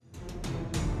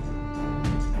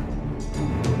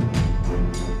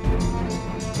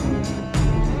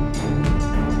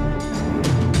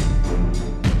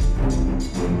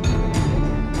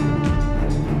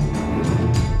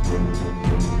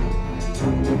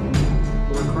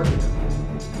recording.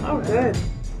 Oh, good.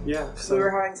 Yeah. So We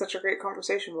were having such a great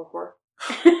conversation before.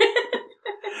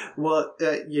 well,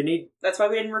 you need. That's why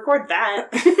we didn't record that.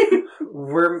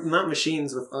 We're not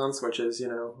machines with on switches, you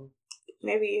know.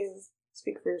 Maybe you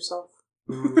speak for yourself.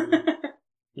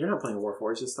 You're not playing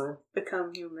Warforged this time.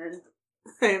 Become human.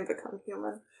 I am become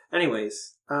human.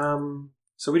 Anyways,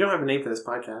 so we don't have a name for this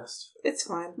podcast. It's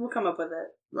fine. We'll come up with it.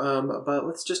 But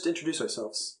let's just introduce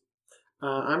ourselves.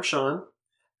 I'm Sean.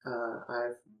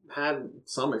 I've had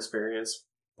some experience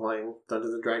playing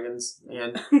Dungeons and Dragons,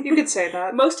 and You could say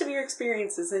that. Most of your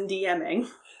experiences in DMing.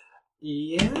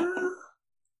 yeah,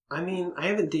 I mean, I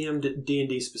haven't DM'd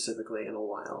D&D specifically in a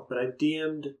while, but I've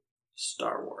DM'd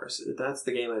Star Wars. That's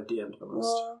the game I've DM'd the most.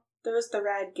 Well, there was the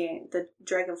Rad game, the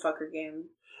Dragon Fucker game.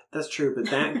 That's true, but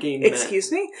that game...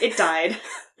 Excuse me? It died.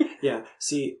 Yeah,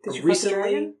 see, Did you fuck a recently...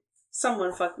 dragon?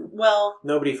 Someone fucking... Well,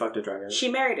 Nobody fucked a dragon.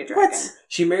 she married a dragon. What?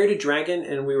 She married a dragon,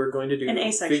 and we were going to An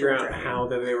asexual figure out dragon. how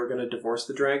that they were going to divorce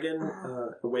the dragon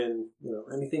when,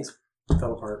 anything's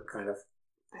fell apart, kind of.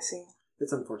 I see.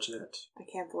 It's unfortunate. I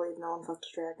can't believe no one fucked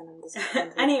a dragon in this.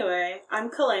 Anyway, I'm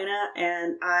Kalena,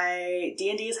 and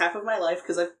D&D is half of my life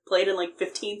because I've played in like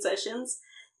 15 sessions,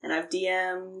 and I've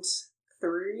DM'd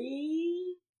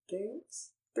 3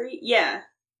 games? 3? Yeah.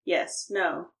 Yes.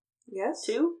 No. Yes?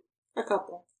 2? A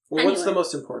couple. Well, what's the Anyway.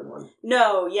 most important one?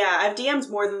 No, yeah, I've DM'd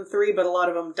more than 3, but a lot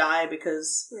of them die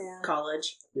because Yeah.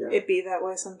 college. Yeah. It be that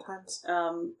way sometimes.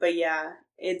 But yeah,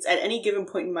 it's at any given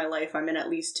point in my life, I'm in at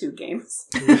least 2 games.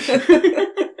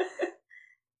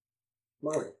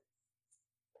 Molly.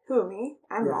 Who, me?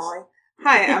 I'm Yes. Molly.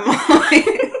 Hi, I'm Molly.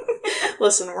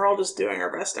 Listen, we're all just doing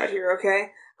our best out here,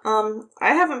 okay?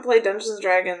 I haven't played Dungeons and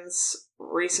Dragons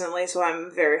recently, so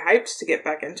I'm very hyped to get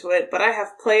back into it, but I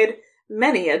have played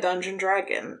many a Dungeon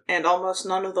Dragon, and almost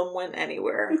none of them went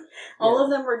anywhere. All of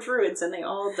them were druids, and they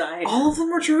all died. All of them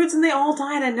were druids, and they all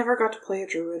died. I never got to play a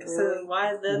druid, So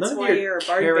really. None of why your you're a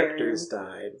barbarian. characters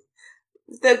died.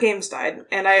 The games died,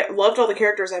 and I loved all the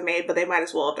characters I made, but they might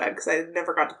as well have died, because I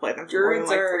never got to play them for more than Druids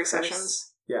like are 3 a curse.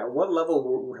 sessions. Yeah, what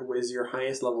level was your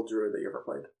highest level druid that you ever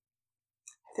played?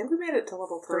 I think we made it to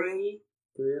level 3. 3,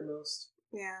 3 at most?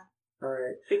 Yeah.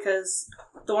 Alright. because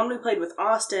the one we played with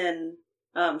Austin,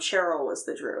 Cheryl was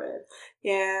the druid.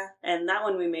 Yeah. And that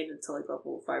one we made it to like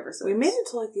level 5 or 6. We made it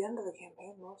to like the end of the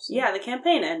campaign mostly. Yeah, the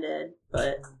campaign ended,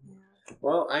 but Yeah.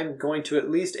 Well, I'm going to at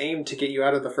least aim to get you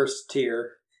out of the first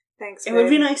tier. Thanks, it would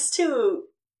be babe. nice to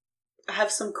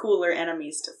have some cooler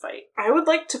enemies to fight. I would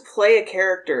like to play a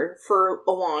character for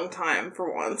a long time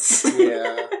for once.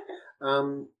 Yeah.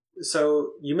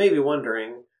 So, you may be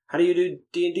wondering, how do you do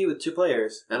D&D with 2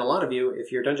 players? And a lot of you,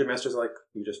 if you're Dungeon Masters, like,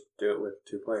 you just do it with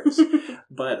 2 players.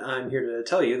 But I'm here to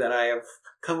tell you that I have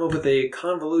come up with a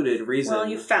convoluted reason. Well,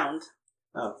 you found.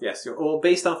 Oh, yes. Well,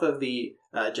 based off of the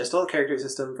Just All Character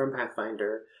system from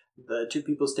Pathfinder, the 2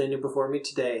 people standing before me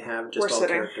today have Just We're All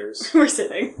sitting. Characters. We're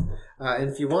sitting. And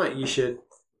if you want, you should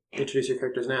introduce your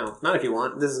characters now. Not if you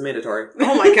want. This is mandatory.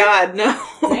 Oh my god, no.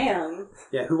 Damn.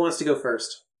 Yeah, who wants to go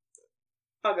first?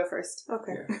 I'll go first.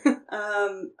 Okay.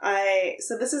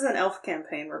 So this is an elf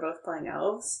campaign. We're both playing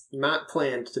elves. Not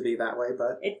planned to be that way,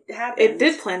 but... It happened. It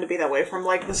did plan to be that way from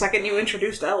like the second you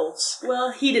introduced elves.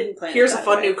 Well, he didn't plan Here's it a that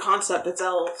fun way. new concept, it's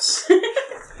elves.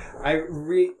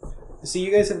 So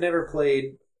you guys have never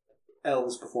played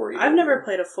elves before either? I've never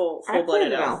played a full-blooded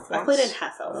played an elf. elf I played once. in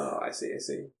half-elf. Oh, I see.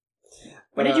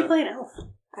 When did you play an elf?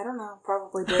 I don't know,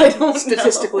 probably I did. don't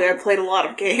Statistically, know. I played a lot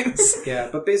of games. Yeah,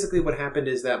 but basically what happened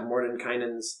is that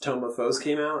Mordenkainen's Tome of Foes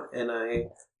came out, and I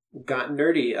got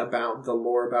nerdy about the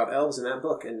lore about elves in that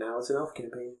book, and now it's an elf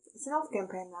campaign. It's an elf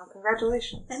campaign now,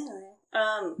 congratulations. Anyway.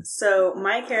 So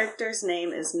my character's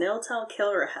name is Niltel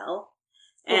Kilrahel.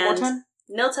 One more And time?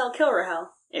 Niltel Kilrahel.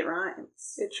 It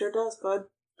rhymes. It sure does, bud.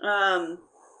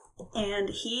 And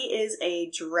he is a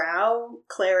drow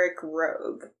cleric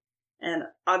rogue. And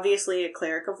obviously a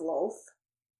cleric of Lolth.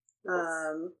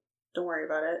 Don't worry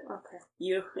about it. Okay.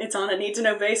 It's on a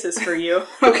need-to-know basis for you.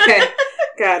 Okay,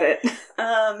 got it.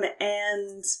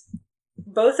 And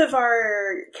both of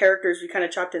our characters we kind of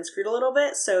chopped and screwed a little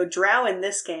bit. So drow in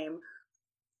this game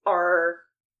are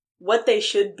what they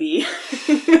should be.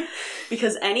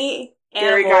 Because any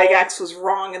Gary animal... Gygax was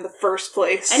wrong in the first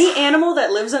place. Any animal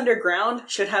that lives underground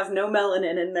should have no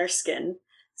melanin in their skin.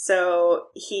 So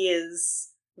his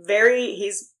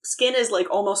skin is like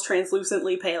almost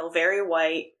translucently pale, very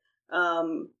white,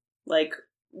 like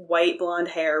white blonde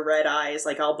hair, red eyes,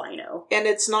 like albino. And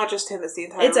it's not just him, it's the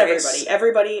entire It's race.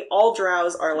 everybody, all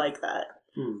drows are like that.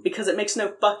 Because it makes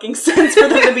no fucking sense for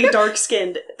them to be dark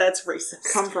skinned. That's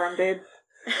racist. Come from, babe.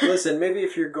 Listen, maybe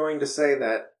if you're going to say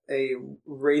that a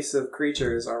race of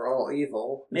creatures are all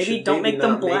evil, you Maybe should don't make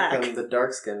them not black. Make them the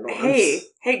dark-skinned ones.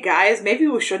 Hey guys, maybe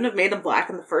we shouldn't have made them black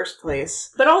in the first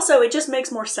place. But also, it just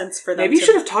makes more sense for them Maybe you to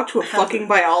should have talked to a fucking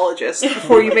biologist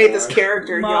before you made this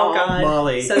character, Oh y'all. God,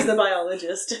 Molly. says the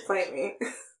biologist. Fight me.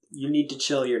 You need to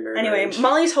chill your nerd. Anyway, rage.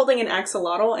 Molly's holding an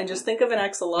axolotl, and just think of an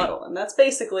axolotl, and that's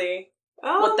basically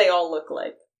what they all look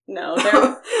like. No,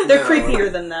 they're No.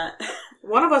 creepier than that.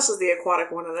 One of us is the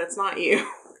aquatic one, and that's not you.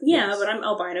 Yeah, Yes. but I'm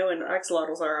albino, and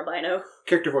axolotls are albino.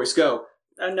 Character voice, go.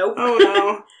 Nope. Oh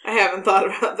no, I haven't thought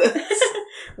about this.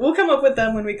 We'll come up with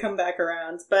them when we come back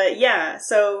around. But yeah,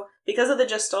 so because of the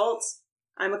gestalts,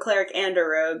 I'm a cleric and a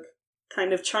rogue,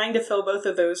 kind of trying to fill both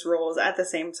of those roles at the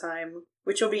same time,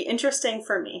 which will be interesting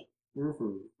for me.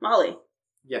 Mm-hmm. Molly.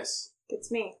 Yes.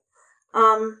 It's me.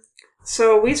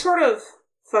 So we sort of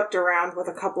fucked around with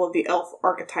a couple of the elf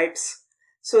archetypes.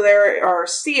 So there are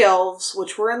sea elves,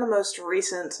 which were in the most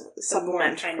recent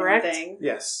supplement, Kind of correct? thing.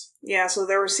 Yes. Yeah, so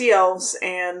there were sea elves,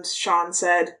 and Sean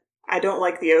said, I don't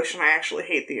like the ocean, I actually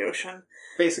hate the ocean.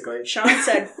 Basically. Sean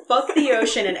said, fuck the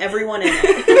ocean and everyone in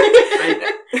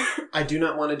it. I do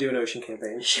not want to do an ocean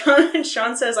campaign.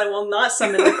 Sean says, I will not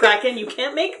summon the Kraken, you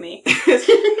can't make me.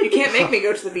 You can't make me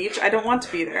go to the beach, I don't want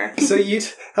to be there. So you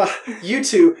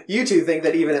two think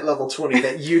that even at level 20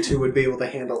 that you two would be able to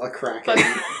handle a Kraken.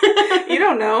 You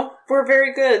don't know, we're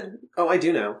very good. Oh, I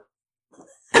do know.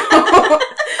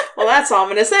 Well, that's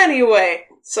ominous anyway.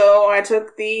 So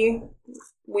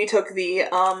we took the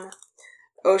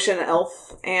ocean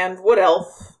elf and wood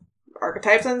elf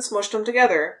archetypes and smushed them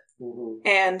together. Mm-hmm.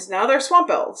 And now they're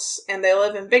swamp elves, and they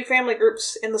live in big family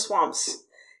groups in the swamps.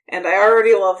 And I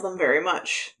already love them very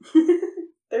much.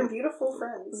 They're beautiful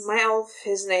friends. My elf,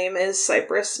 his name is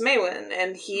Cypress Maywin,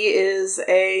 and he is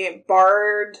a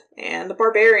bard and a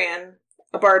barbarian.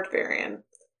 A barbarian.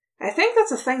 I think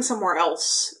that's a thing somewhere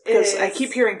else, because I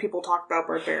keep hearing people talk about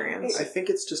barbarians. I think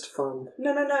it's just fun.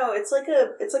 No. It's like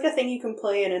a thing you can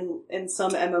play in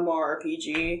some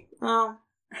MMORPG. Oh.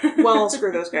 Well,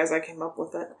 screw those guys, I came up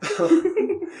with it.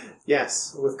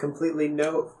 Yes, with completely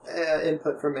no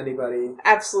input from anybody.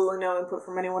 Absolutely no input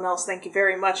from anyone else, thank you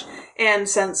very much. And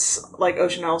since, like,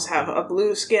 ocean elves have a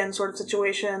blue skin sort of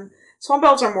situation, swamp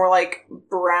elves are more like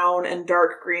brown and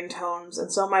dark green tones,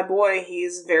 and so my boy,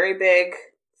 he's very big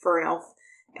for an elf,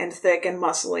 and thick and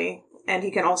muscly, and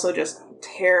he can also just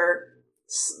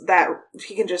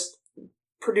he can just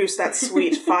produce that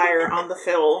sweet fire on the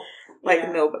fill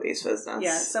like nobody's business.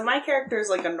 Yeah, so my character is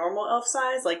like a normal elf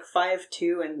size, like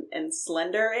 5'2" and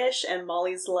slender-ish, and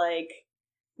Molly's like,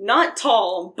 not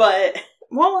tall, but...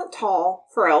 Well, tall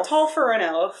for elf. Tall for an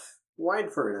elf.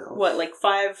 Wide for an elf. What, like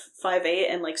 5'8"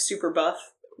 and like super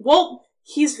buff? Well,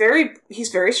 he's very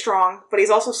strong, but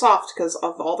he's also soft because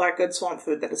of all that good swamp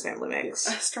food that his family makes.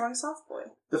 A strong soft boy.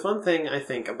 The fun thing, I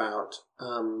think, about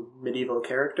medieval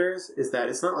characters is that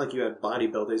it's not like you had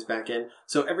bodybuilders back in,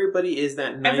 so everybody is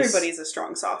that nice... Everybody's a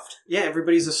strong soft. Yeah,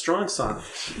 everybody's a strong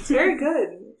soft. It's very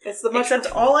good. It's the Except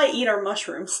all I eat are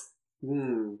mushrooms.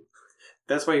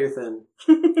 That's why you're thin.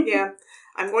 Yeah.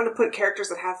 I'm going to put characters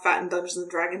that have fat in Dungeons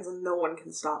and Dragons and no one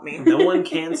can stop me. No one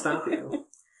can stop you.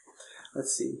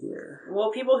 Let's see here.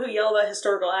 Well, people who yell about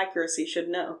historical accuracy should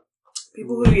know.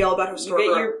 People who yell about You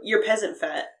historical... get your peasant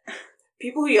fat.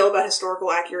 People who yell about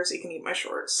historical accuracy can eat my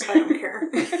shorts. I don't care.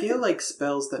 I feel like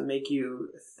spells that make you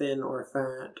thin or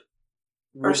fat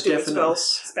Or stupid spells.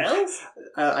 Spells?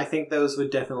 I think those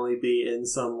would definitely be in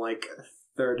some, like,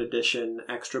 3rd edition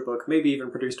extra book, maybe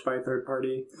even produced by a third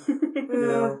party. You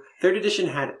know, 3rd edition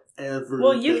had everything.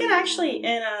 Well, you can actually,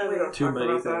 in We don't too talk many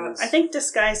about things. that. I think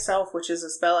Disguise Self, which is a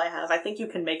spell I have, I think you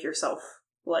can make yourself,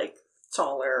 like,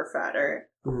 taller or fatter.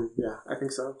 Yeah, I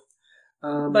think so.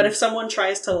 But if someone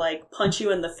tries to, like, punch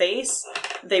you in the face,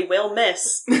 they will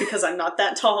miss, because I'm not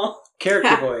that tall.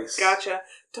 Character voice. Gotcha.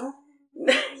 Don't...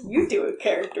 You do a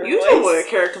character You voice. do a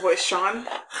character voice, Sean.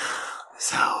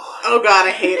 So... Oh god,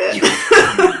 I hate it.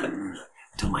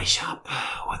 To my shop,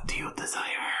 what do you desire?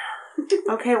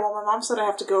 Okay, well, my mom said I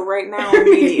have to go right now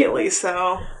immediately,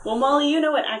 so... Well, Molly, you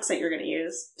know what accent you're going to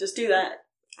use. Just do that.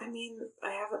 I mean,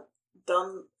 I haven't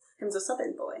done... Him's a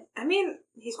southern boy. I mean,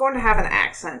 he's going to have an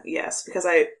accent, yes, because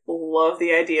I love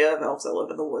the idea of elves that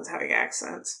live in the woods having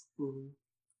accents. Mm-hmm.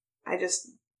 I just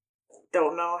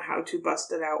don't know how to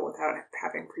bust it out without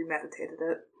having premeditated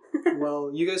it.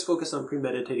 Well, you guys focus on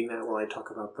premeditating that while I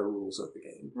talk about the rules of the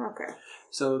game. Okay.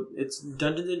 So, it's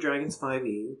Dungeons & Dragons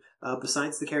 5e.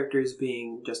 Besides the characters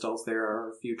being just alls, there are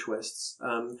a few twists.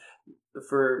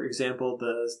 For example,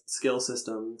 the skill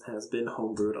system has been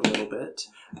homebrewed a little bit.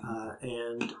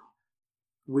 And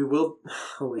We will...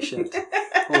 Holy shit.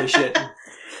 Holy shit.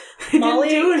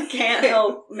 Molly can't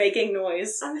help making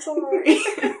noise. I'm sorry.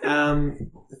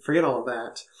 Forget all of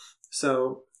that.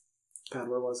 So, God,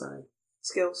 where was I?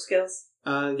 Skills.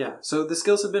 Yeah, so the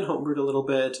skills have been homebrewed a little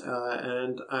bit,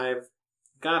 and I've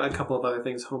got a couple of other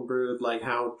things homebrewed, like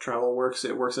how travel works.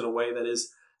 It works in a way that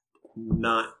is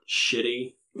not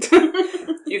shitty.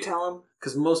 You tell him.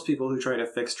 Because most people who try to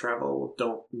fix travel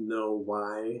don't know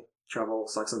why travel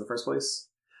sucks in the first place.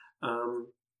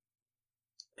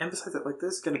 And besides that, like,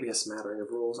 there's going to be a smattering of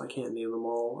rules. I can't name them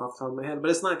all off the top of my head, but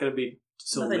it's not going to be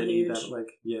so Nothing many huge. that, like,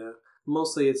 yeah.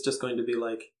 Mostly it's just going to be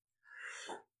like,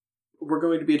 we're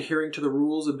going to be adhering to the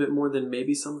rules a bit more than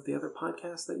maybe some of the other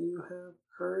podcasts that you have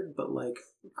heard, but, like,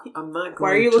 I'm not going to...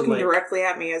 Why are you looking like, directly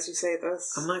at me as you say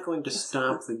this? I'm not going to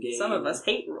stop the game. Some of us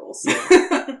hate rules.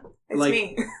 Yeah. It's like,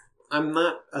 me. I'm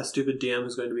not a stupid DM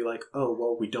who's going to be like, oh,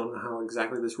 well, we don't know how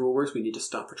exactly this rule works. We need to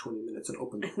stop for 20 minutes and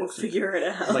open the We'll books. figure it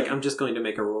out. Like, I'm just going to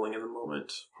make a ruling in the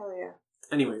moment. Hell yeah.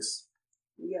 Anyways.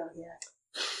 Yeah.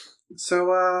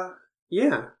 So,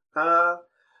 yeah.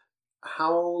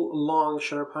 How long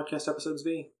should our podcast episodes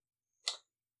be?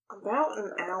 About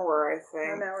an hour, I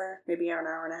think. An hour, maybe an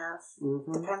hour and a half.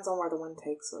 Mm-hmm. Depends on where the wind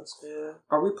takes us. Really.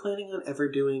 Are we planning on ever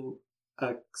doing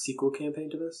a sequel campaign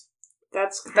to this?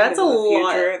 That's kind That's of a in the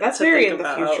lot. future. That's to very think in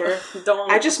the about. future.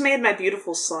 Don't. I just made my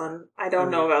beautiful son. I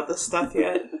don't know about this stuff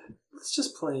yet. Let's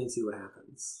just play and see what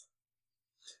happens.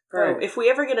 Oh, if we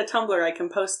ever get a Tumblr, I can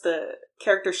post the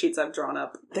character sheets I've drawn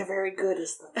up. They're very good,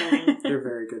 is the thing. They're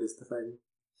very good is the thing.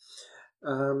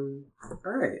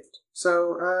 Alright.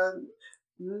 So,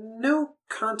 no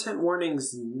content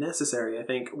warnings necessary, I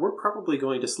think. We're probably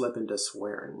going to slip into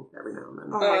swearing every now and then.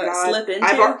 Oh my god! Slip into?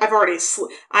 I've already.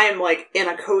 I am like in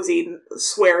a cozy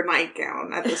swear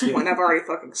nightgown at this point. I've already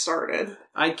fucking started.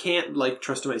 I can't, like,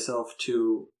 trust myself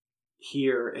to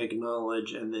hear,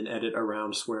 acknowledge, and then edit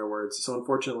around swear words. So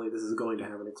unfortunately, this is going to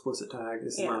have an explicit tag.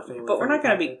 This is not a family. But we're not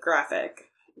going to be podcast. graphic.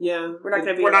 Yeah. We're not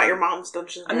going to be. We're not your mom's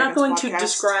Dungeons and I'm not Dragons going to podcast.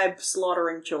 describe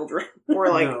slaughtering children.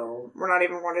 We're like, No. we're not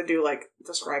even going to do like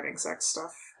describing sex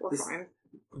stuff. We're This- fine.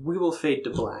 We will fade to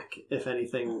black if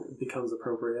anything becomes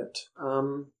appropriate.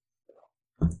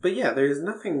 But yeah, there's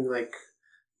nothing like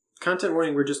content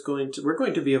warning. We're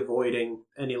going to be avoiding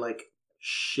any like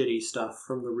shitty stuff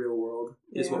from the real world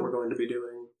is what Yeah. we're going to be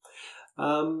doing.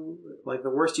 Like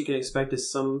the worst you can expect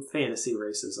is some fantasy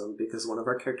racism because one of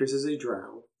our characters is a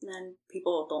drow. And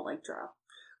people don't like drow.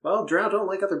 Well, drow don't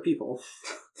like other people.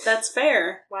 That's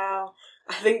fair. Wow.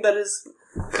 I think that is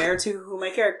fair to who my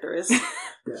character is.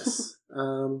 Yes.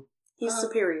 He's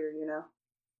superior, you know.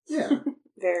 Yeah.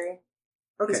 Very.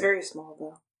 Okay. He's very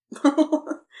small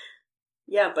though.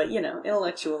 Yeah, but you know,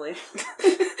 intellectually.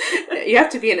 You have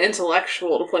to be an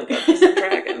intellectual to play Dungeons and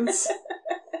Dragons.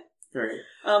 All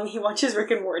right. He watches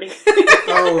Rick and Morty.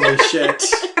 Holy shit.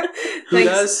 Who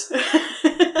Thanks. does?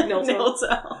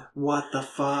 Nilto. What the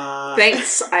fuck?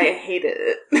 Thanks, I hated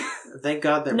it. Thank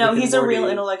God that No, Rick and he's a real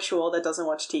Morty- intellectual that doesn't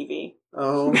watch TV.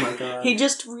 Oh my god. He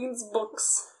just reads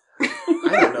books.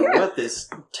 I don't know what this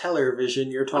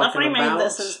television you're What if talking I made about.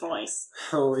 this his voice?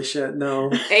 Holy shit,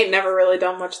 no. Ain't never really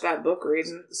done much of that book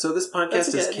reading. So this podcast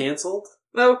That's is good. canceled?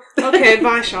 Oh, okay,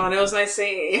 bye Sean, it was nice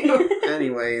seeing you.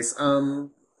 Anyways,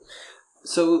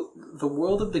 so the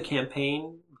world of the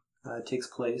campaign takes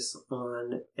place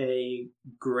on a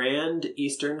grand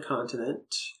eastern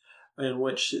continent in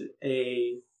which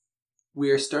we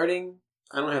are starting...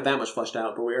 I don't have that much fleshed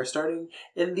out, but we are starting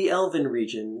in the Elven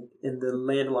region, in the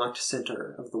landlocked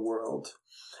center of the world.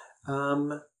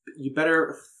 You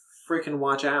better freaking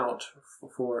watch out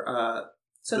for...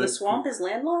 So the swamp is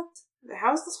landlocked?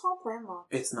 How's the swamp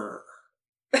landlocked? It's not.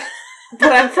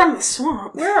 But I'm from the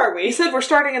swamp. Where are We we? said we're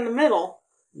starting in the middle.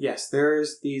 Yes,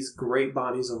 there's these great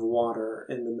bodies of water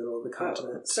in the middle of the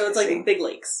continent. So it's I like see. big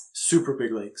lakes. Super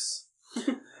big lakes.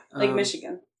 Like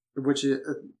Michigan. Which is...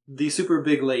 the super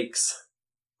big lakes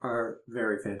are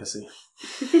very fantasy.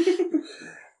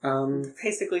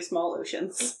 Basically small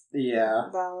oceans. Yeah.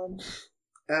 Valid.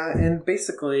 And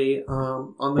basically,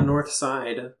 on the north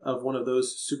side of one of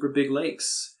those super big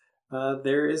lakes,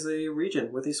 there is a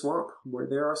region with a swamp where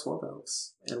there are swamp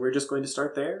elves. And we're just going to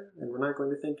start there, and we're not going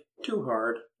to think too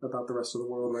hard about the rest of the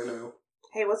world right now.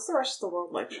 Hey, what's the rest of the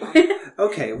world like, Sean?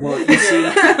 Okay, well, you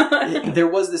see, there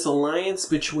was this alliance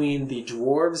between the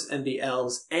dwarves and the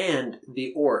elves and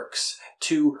the orcs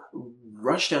to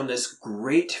rush down this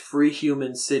great free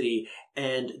human city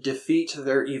and defeat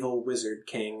their evil wizard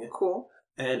king. Cool.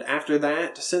 And after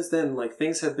that, since then, like,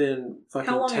 things have been fucking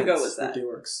How long tense ago was that? with the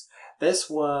orcs. This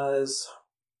was...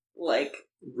 Like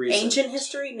Recent. Ancient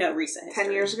history? No, recent history.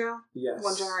 10 years ago? Yes.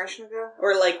 1 generation ago?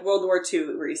 Or like World War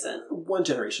II recent. 1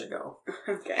 generation ago.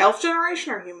 Okay. Elf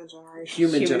generation or human generation?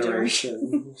 Human Human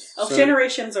generation. Elf So-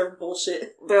 generations are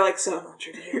bullshit. They're like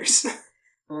 700 years.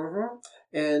 Mhm.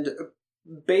 And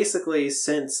basically,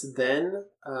 since then,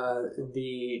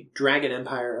 the Dragon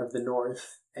Empire of the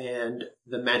North and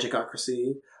the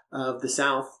Magicocracy of the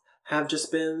South have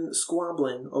just been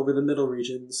squabbling over the middle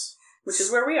regions. Which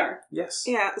is where we are. Yes.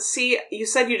 Yeah, see, you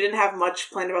said you didn't have much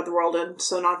planned about the world, and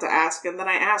so not to ask, and then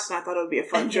I asked, and I thought it would be a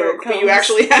fun And here it joke, but you comes.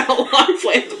 actually had a lot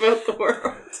planned about the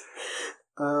world.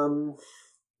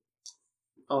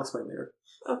 I'll explain later.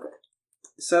 Okay.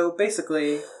 So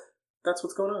basically, that's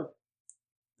what's going on.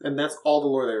 And that's all the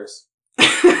lore there is.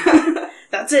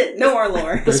 That's it. No more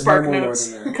lore. The There's Spark no more lore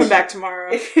Notes. than that. Come back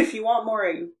tomorrow. If you want more,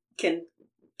 you can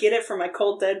get it from my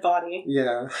cold dead body.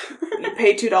 Yeah. You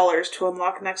pay $2 to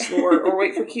unlock next lore, or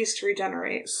wait for keys to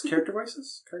regenerate. Character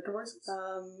voices? Character voices?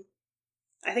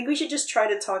 I think we should just try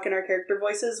to talk in our character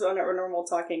voices when we're normal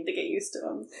talking to get used to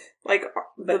them. Like,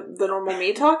 the normal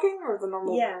me talking, or the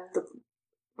normal... Yeah.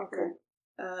 Okay.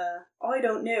 I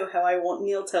don't know how I want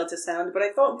Neil Tell to sound, but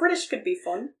I thought British could be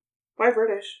fun. Why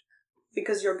British?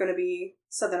 Because you're going to be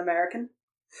Southern American.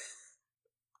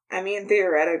 I mean,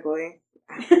 theoretically.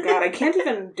 Oh God, I can't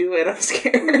even do it. I'm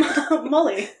scared.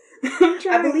 Molly, I'm I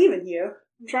trying. believe in you.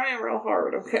 I'm trying real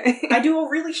hard. Okay. I do a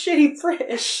really shitty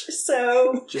British,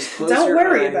 so Just close don't your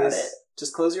worry eyes. about it.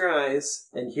 Just close your eyes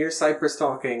and hear Cypress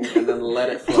talking, and then let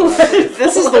it flow.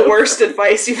 This is the worst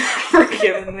advice you've ever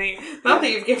given me. Not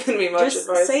that you've given me much just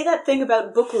advice. say that thing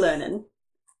about book learning.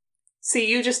 See,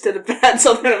 you just did a bad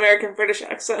Southern American British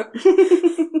accent.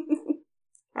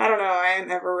 I don't know. I ain't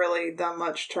never really done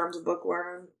much in terms of book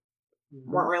learning.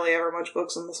 Weren't really ever much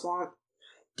books in the swamp.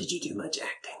 Did you do much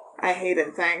acting? I hate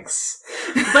it. Thanks.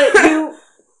 But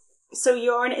so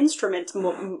you're an instrument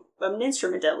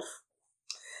elf.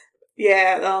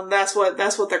 Yeah, that's what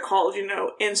they're called. You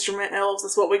know, instrument elves.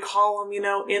 That's what we call them. You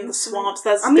know, in the swamps.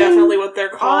 That's I mean, definitely what they're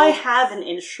called. I have an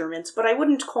instrument, but I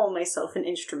wouldn't call myself an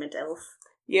instrument elf.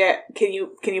 Yeah, can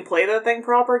you play that thing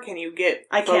proper? Can you get?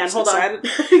 I can. folks Hold on.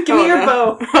 excited? Give me your no.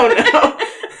 bow. Oh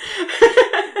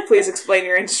no! Please explain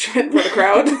your instrument for the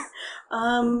crowd.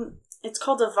 It's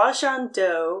called a Vajan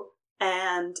Do,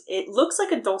 and it looks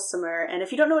like a dulcimer. And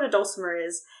if you don't know what a dulcimer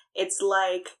is, it's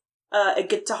like a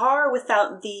guitar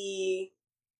without the...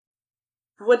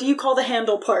 What do you call the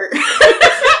handle part?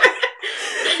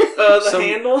 The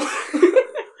handle.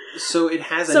 So it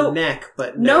has So, a neck,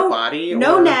 but no body?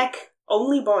 No or... neck,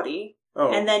 only body.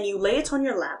 Oh. And then you lay it on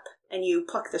your lap, and you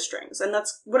pluck the strings. And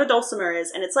that's what a dulcimer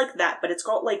is, and it's like that, but it's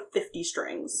got like 50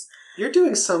 strings. You're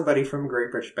doing somebody from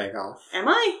Great British Bake Off. Am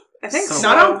I? I think So- so.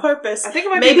 Not on purpose. I think it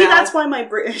might Maybe be Mel. that's why my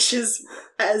British is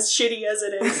as shitty as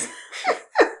it is.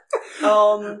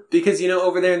 Because, you know,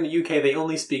 over there in the UK, they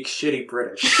only speak shitty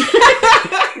British.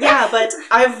 Yeah, but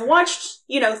I've watched,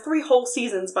 3 whole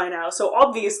seasons by now, so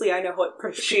obviously I know what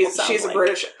British people sound She's like. a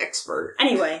British expert.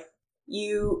 Anyway,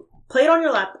 you play it on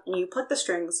your lap, and you pluck the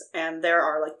strings, and there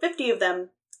are like 50 of them.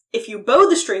 If you bow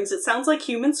the strings, it sounds like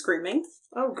human screaming.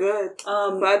 Oh, good.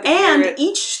 Glad to hear And it.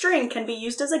 each string can be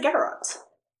used as a garrote.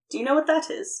 Do you know what that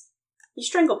is? You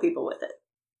strangle people with it.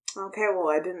 Okay, well,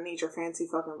 I didn't need your fancy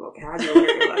fucking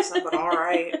vocabulary lesson, but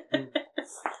alright.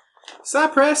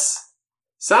 Cypress!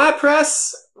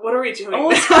 Cypress! What are we doing Oh, now?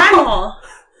 it's grandma!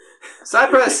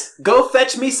 Cypress! Go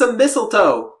fetch me some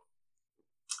mistletoe!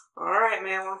 Alright,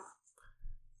 man.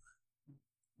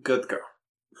 Good girl.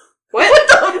 What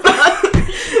the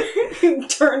fuck?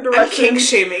 Turned I'm Russian. kink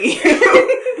shaming you.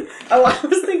 Oh, I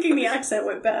was thinking the accent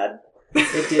went bad.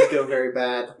 It did go very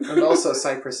bad. And also,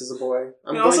 Cypress is a boy.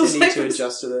 I'm And going also to need to Cypress-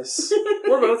 adjust to this.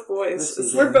 We're both boys. This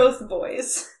is- We're both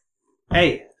boys.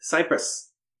 Hey,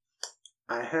 Cypress.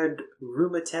 I heard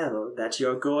rumor tell that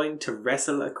you're going to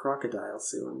wrestle a crocodile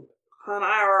soon. Hun,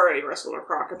 I already wrestled a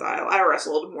crocodile. I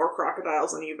wrestled more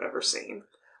crocodiles than you've ever seen.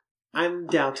 I'm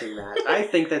doubting that. I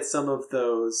think that some of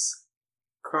those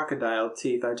crocodile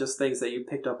teeth are just things that you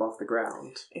picked up off the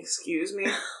ground. Excuse me?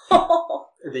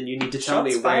 And then you need to tell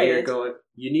me Shots where you're fired. going.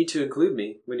 You need to include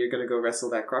me when you're going to go wrestle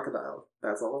that crocodile.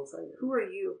 That's all I'm saying. Who are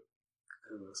you?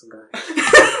 I don't know, some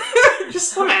guy. Just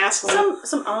some asshole.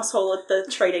 Some asshole at the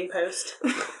trading post.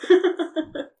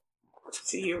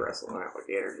 See you wrestle an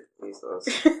alligator. Use those.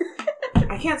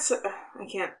 I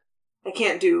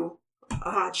can't do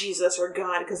Jesus or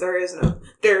God because there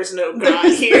is no God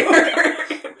here.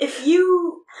 If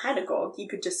you had a god, you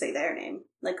could just say their name.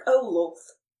 Like, oh, Lolth.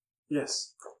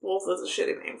 Yes. Wolf is a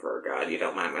shitty name for a god. You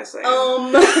don't mind my saying.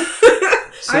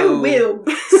 So, I will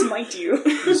smite you.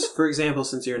 For example,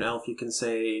 since you're an elf, you can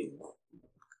say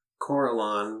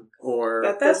Coralon or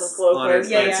That doesn't flow honored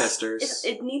quite. Yeah, ancestors.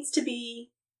 It needs to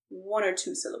be 1 or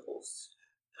 2 syllables.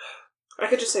 I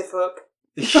could just say folk.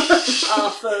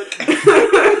 Folk.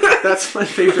 That's my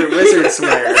favorite wizard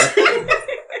swear.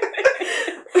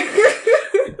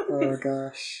 Oh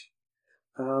gosh.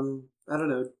 I don't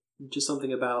know. Just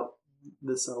something about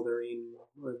the Seldarine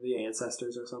or the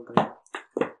ancestors or something.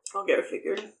 I'll get it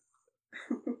figured.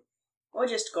 Or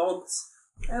just gods.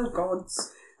 Oh,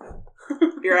 gods.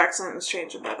 Your accent is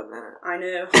changing by the minute. I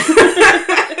know.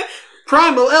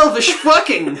 Primal Elvish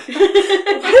fucking!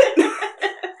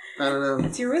 I don't know.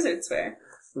 It's your wizard swear.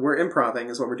 We're improving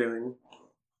is what we're doing.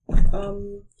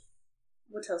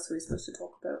 What else are we supposed to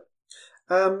talk about?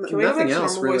 Can we go back Nothing to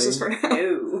else normal really. voices for now?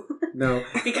 No. No.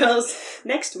 Because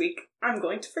next week, I'm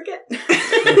going to forget.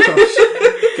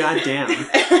 God damn.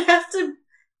 I have to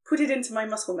put it into my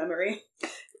muscle memory.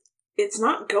 It's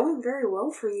not going very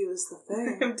well for you is the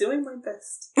thing. I'm doing my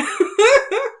best.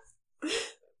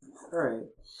 Alright.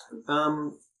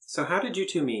 So how did you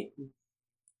two meet?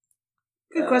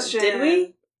 Good question. Did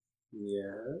we?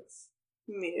 Yes.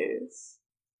 Yes.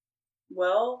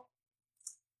 Well,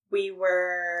 we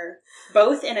were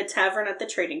both in a tavern at the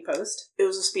trading post. It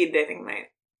was a speed dating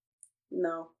night.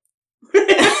 No.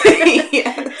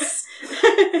 Yes.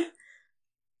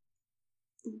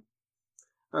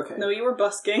 Okay. No, you were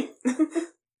busking.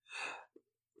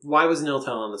 Why was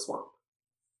Niltel in the swamp?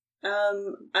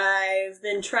 I've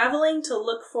been traveling to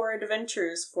look for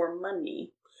adventures for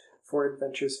money. For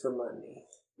adventures for money.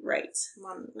 Right.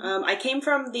 Come I came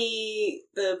from the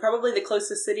probably the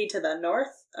closest city to the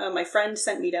north. My friend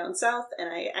sent me down south, and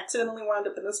I accidentally wound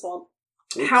up in the swamp.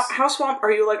 Oops. How swamp?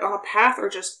 Are you like on a path or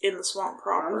just in the swamp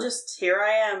proper? I'm just here.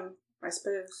 I am. I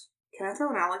suppose. Can I throw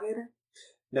an alligator?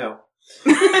 No.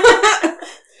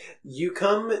 You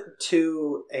come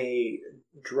to a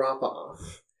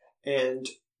drop-off, and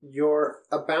you're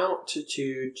about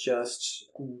to just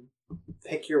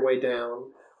pick your way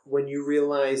down when you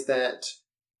realize that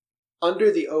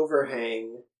under the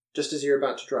overhang, just as you're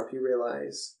about to drop, you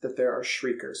realize that there are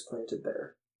shriekers planted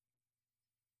there,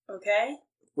 Okay.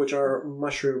 which are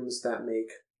mushrooms that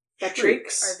make That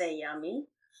shrieks. Are they yummy?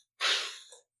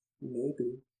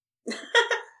 Maybe.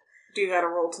 Do you got a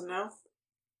roll to know?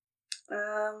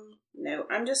 No.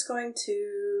 I'm just going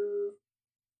to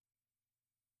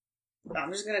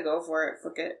go for it.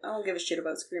 Fuck it. I don't give a shit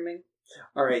about screaming.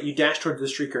 Alright, you dash towards the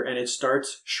shrieker and it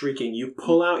starts shrieking. You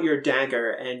pull out your dagger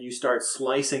and you start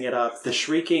slicing it up. The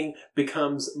shrieking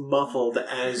becomes muffled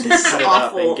as you This is cut it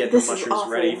up and awful. get This the is mushrooms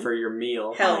awful. ready for your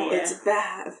meal. Hell Oh, yeah. it's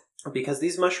bad. Because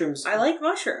these mushrooms I like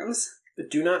mushrooms.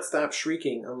 do not stop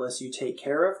shrieking unless you take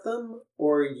care of them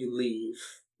or you leave.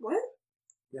 What?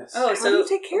 Yes. Oh, How so do you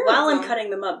take care of while I'm them? cutting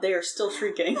them up, they are still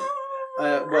shrieking.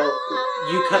 Well,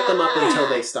 you cut them up until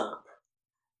they stop.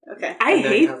 Okay. I And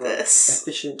then you hate have a this.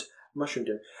 efficient mushroom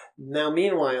dinner. Now,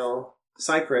 meanwhile,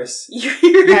 Cypress,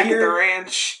 You're Back at Here- the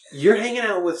ranch. you're hanging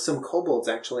out with some kobolds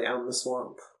actually out in the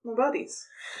swamp. My buddies.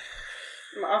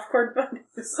 my off-court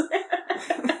buddies.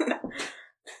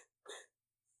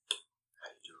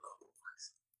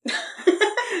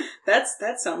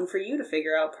 That's something for you to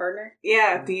figure out, partner.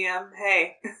 Yeah, DM.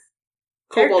 Hey.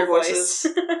 Character Kobold voices.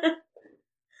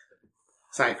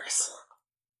 Cypress,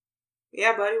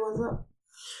 Yeah, buddy, what's up?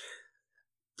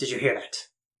 did you hear that?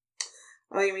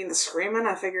 Oh, you mean the screaming?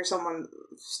 I figure someone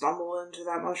stumbled into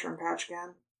that mushroom patch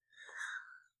again.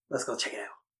 Let's go check it out.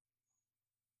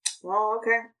 Well,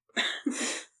 okay.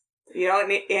 You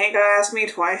ain't gotta ask me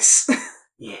twice.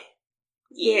 Yeah.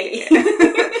 Yeah.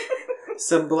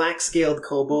 Some black-scaled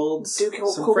kobolds. Do some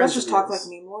kobolds friends just of talk yours.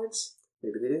 like meme lords?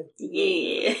 Maybe they do.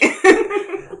 Yeah.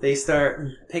 They start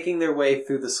picking their way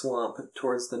through the swamp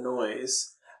towards the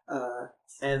noise,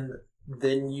 and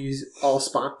then you all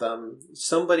spot them.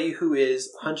 Somebody who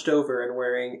is hunched over and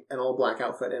wearing an all-black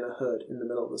outfit and a hood in the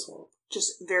middle of the swamp.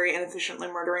 Just very inefficiently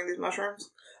murdering these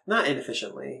mushrooms? Not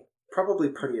inefficiently. Probably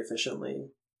pretty efficiently.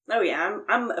 Oh yeah,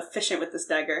 I'm efficient with this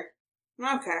dagger.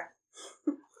 Okay.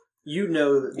 You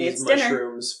know that these It's dinner.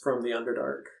 mushrooms from the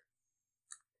Underdark.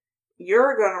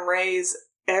 You're gonna raise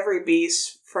every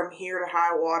beast from here to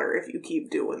high water if you keep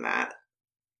doing that.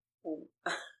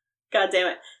 God damn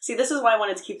it. See, this is why I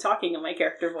wanted to keep talking in my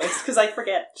character voice, because I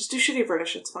forget. Just do shitty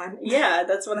British, it's fine. Yeah,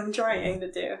 that's what I'm trying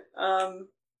to do.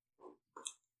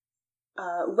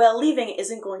 Well, leaving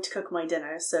isn't going to cook my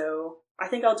dinner, so I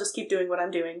think I'll just keep doing what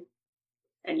I'm doing.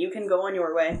 And you can go on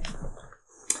your way.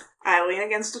 I lean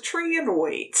against a tree and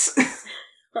wait.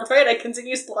 Alright, I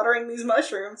continue slaughtering these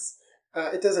mushrooms.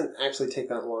 It doesn't actually take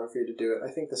that long for you to do it.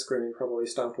 I think the screaming probably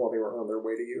stopped while they were on their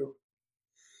way to you.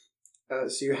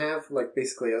 So you have,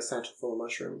 basically a satchel full of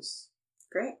mushrooms.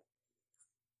 Great.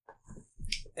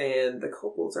 And the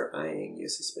kobolds are eyeing you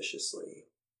suspiciously.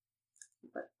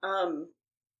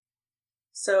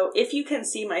 So if you can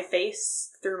see my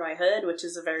face through my hood, which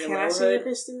is a very Can low I see hood. your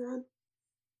face through your head?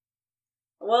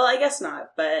 Well, I guess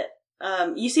not, but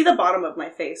you see the bottom of my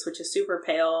face, which is super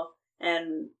pale,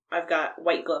 and I've got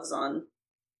white gloves on,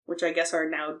 which I guess are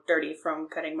now dirty from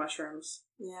cutting mushrooms.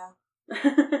 Yeah.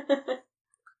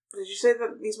 Did you say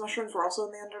that these mushrooms were also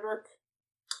in the Underdark?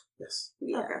 Yes.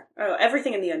 Yeah. Okay. Oh,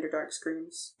 everything in the Underdark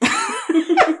screams.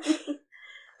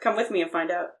 Come with me and find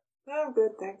out. Oh,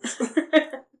 good, thanks.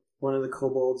 One of the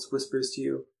kobolds whispers to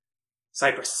you,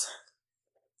 Cypress.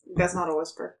 That's not a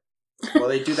whisper. Well,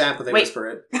 they do that, but they Wait. whisper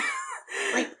it.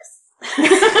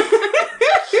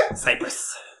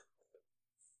 Cypress.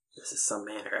 This is some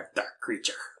manner of dark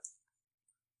creature.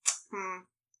 Don't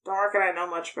reckon I know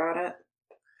much about it.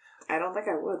 I don't think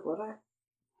I would I?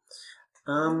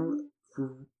 I'm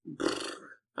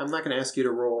not going to ask you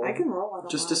to roll. I can roll. I don't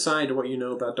Just know. decide what you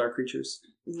know about dark creatures.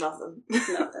 Nothing.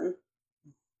 Nothing.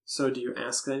 So, do you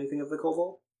ask anything of the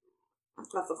kobold?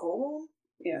 Of the cold?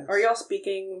 Yeah. Are y'all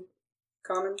speaking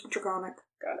common? Draconic.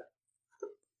 Got it.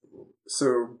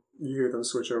 So, you hear them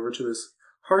switch over to this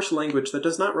harsh language that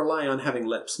does not rely on having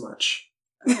lips much.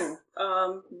 Oh.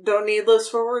 Don't need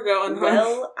lists where we're going. huh?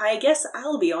 Well, I guess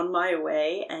I'll be on my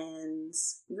way, and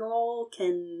y'all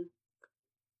can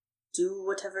do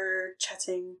whatever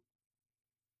chatting.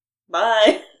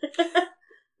 Bye.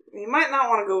 You might not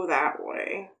want to go that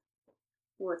way.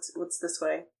 What's this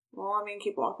way? Well, I mean,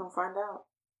 keep walking and find out.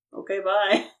 Okay,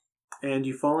 bye. And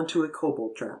you fall into a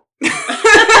kobold trap.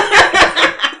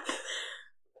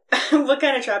 What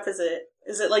kind of trap is it?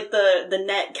 Is it like the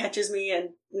net catches me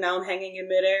and now I'm hanging in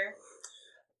midair?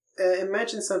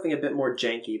 Imagine something a bit more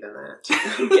janky than that.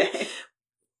 Okay.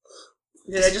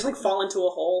 Did I just like fall into a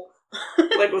hole?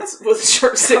 Like with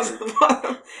sharp sticks at the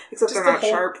bottom. Except Just they're a not hole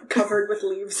sharp. covered with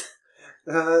leaves.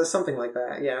 Something like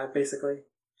that, yeah, basically.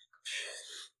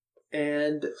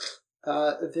 And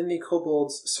then the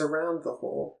kobolds surround the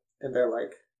hole, and they're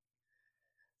like,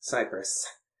 Cypress,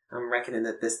 I'm reckoning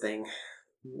that this thing,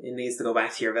 it needs to go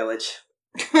back to your village.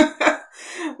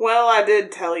 Well, I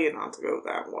did tell you not to go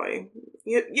that way.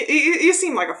 You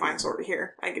seem like a fine sort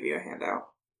here. I give you a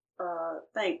handout.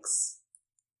 Thanks.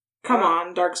 Come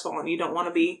on, Dark's Fallen. You don't want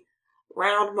to be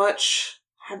round much.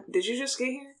 Did you just get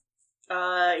here?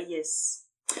 Yes.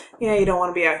 Yeah, you don't want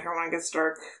to be out here when it gets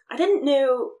dark. I didn't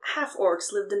know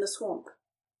half-orcs lived in the swamp.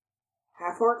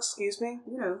 Half-orc, excuse me?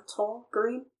 You know, tall,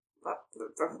 green.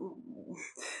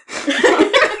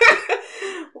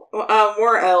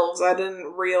 We're elves. I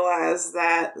didn't realize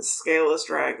that scaleless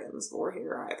dragons were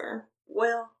here either.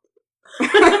 Well,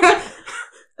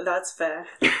 that's fair.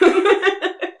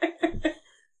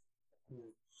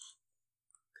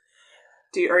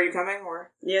 Are you coming,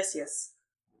 or? Yes, yes.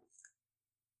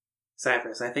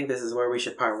 Cypress, I think this is where we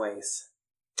should part ways.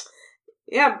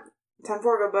 Yeah, 10-4,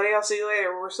 good buddy. I'll see you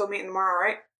later. We're still meeting tomorrow,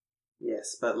 right?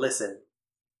 Yes, but listen,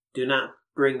 do not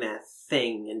bring that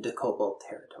thing into kobold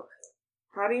territory.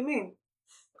 How do you mean?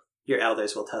 Your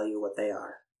elders will tell you what they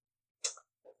are.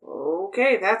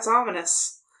 Okay, that's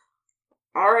ominous.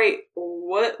 Alright,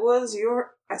 what was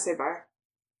your... I say bye.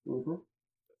 Mm-hmm.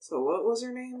 So what was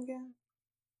your name again?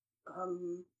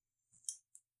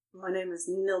 My name is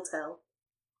Niltel.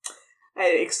 I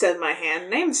extend my hand.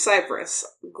 Name's Cypress.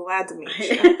 Glad to meet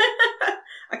you.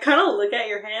 I kind of look at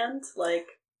your hand like...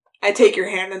 I take your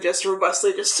hand and just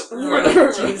robustly just...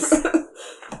 Jeez.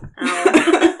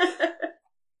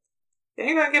 You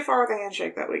ain't gonna get far with a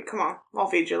handshake that week. Come on, I'll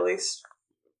feed you at least.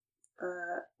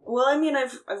 Well, I mean,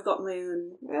 I've got my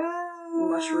own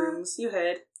mushrooms. You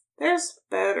heard. There's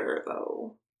better,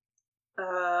 though.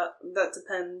 That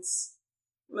depends.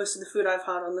 Most of the food I've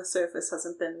had on the surface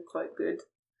hasn't been quite good.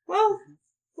 Well,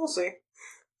 we'll see.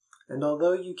 And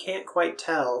although you can't quite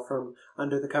tell from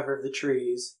under the cover of the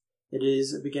trees, it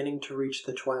is beginning to reach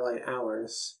the twilight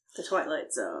hours. The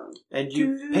Twilight Zone. And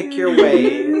you pick your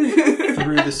way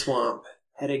through the swamp,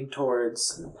 heading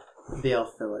towards the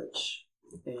elf village.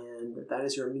 And that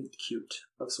is your meet cute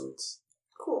of sorts.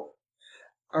 Cool.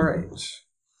 Alright.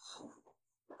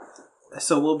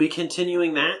 So we'll be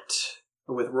continuing that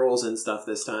with rolls and stuff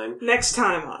this time. Next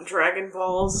time on Dragon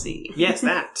Ball Z. Yes,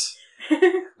 that.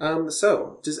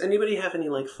 So, does anybody have any,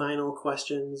 final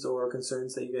questions or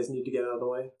concerns that you guys need to get out of the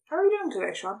way? How are you doing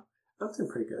today, Sean? I'm doing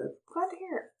pretty good. Glad to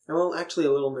hear it. I'm actually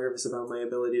a little nervous about my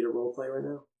ability to roleplay right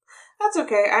now. That's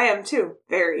okay. I am too.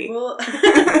 Very. We'll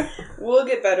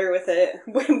get better with it.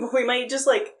 We might just,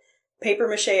 paper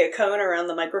mache a cone around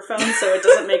the microphone so it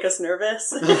doesn't make us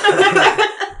nervous.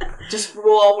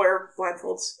 We'll all wear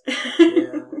blindfolds.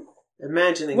 Yeah.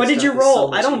 Imagining What did stuff you is so roll?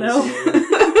 much I don't know.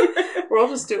 easier. We're all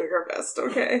just doing our best,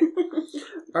 okay?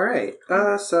 All right.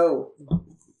 So,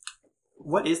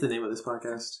 what is the name of this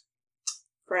podcast?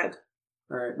 Fred.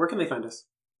 All right. Where can they find us?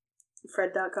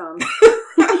 Fred.com.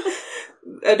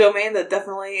 A domain that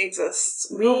definitely exists.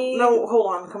 No,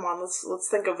 hold on, come on. Let's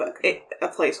think of a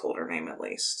placeholder name at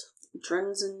least.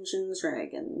 Dungeons and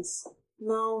Dragons.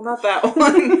 No, not that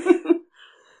one.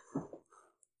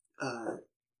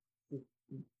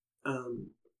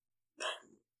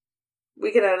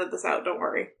 We can edit this out. Don't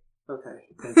worry. Okay.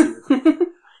 Thank you.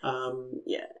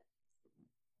 Yeah.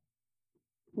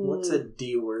 What's a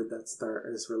D word that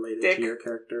is related Dick. to your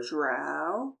character?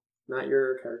 Drow? Not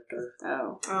your character.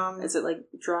 Oh. Is it like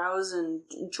drows and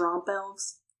dromp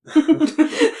elves? I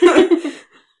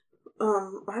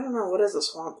don't know. What is a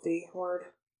swamp D word?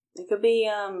 It could be,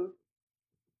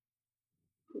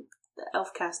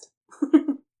 Elfcast.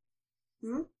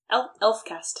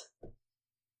 Elfcast.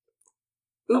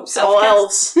 Oops, Elfcast. all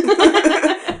elves.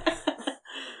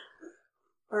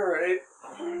 Alright.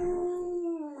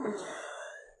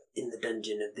 In the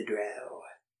dungeon of the Drow,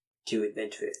 2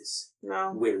 adventurers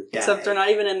No. will die. Except they're not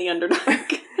even in the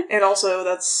Underdark. And also,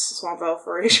 that's Swamp Elf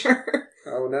Erasure.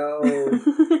 Oh no.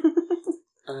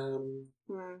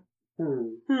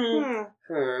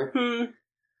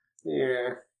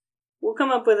 Yeah. We'll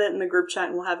come up with it in the group chat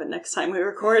and we'll have it next time we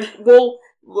record. Well,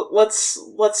 let's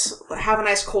have a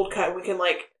nice cold cut and we can,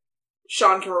 like,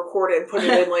 Sean can record it and put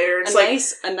it in later. It's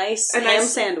a nice ham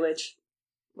sandwich.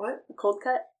 What? A cold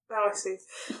cut? Oh, I see.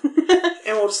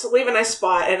 And we'll just leave a nice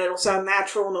spot and it'll sound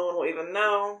natural. No one will even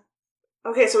know.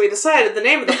 Okay, so we decided the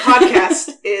name of the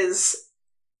podcast is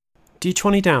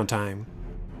D20 Downtime.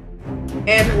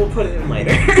 And we'll put it in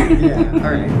later. Yeah,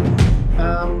 alright.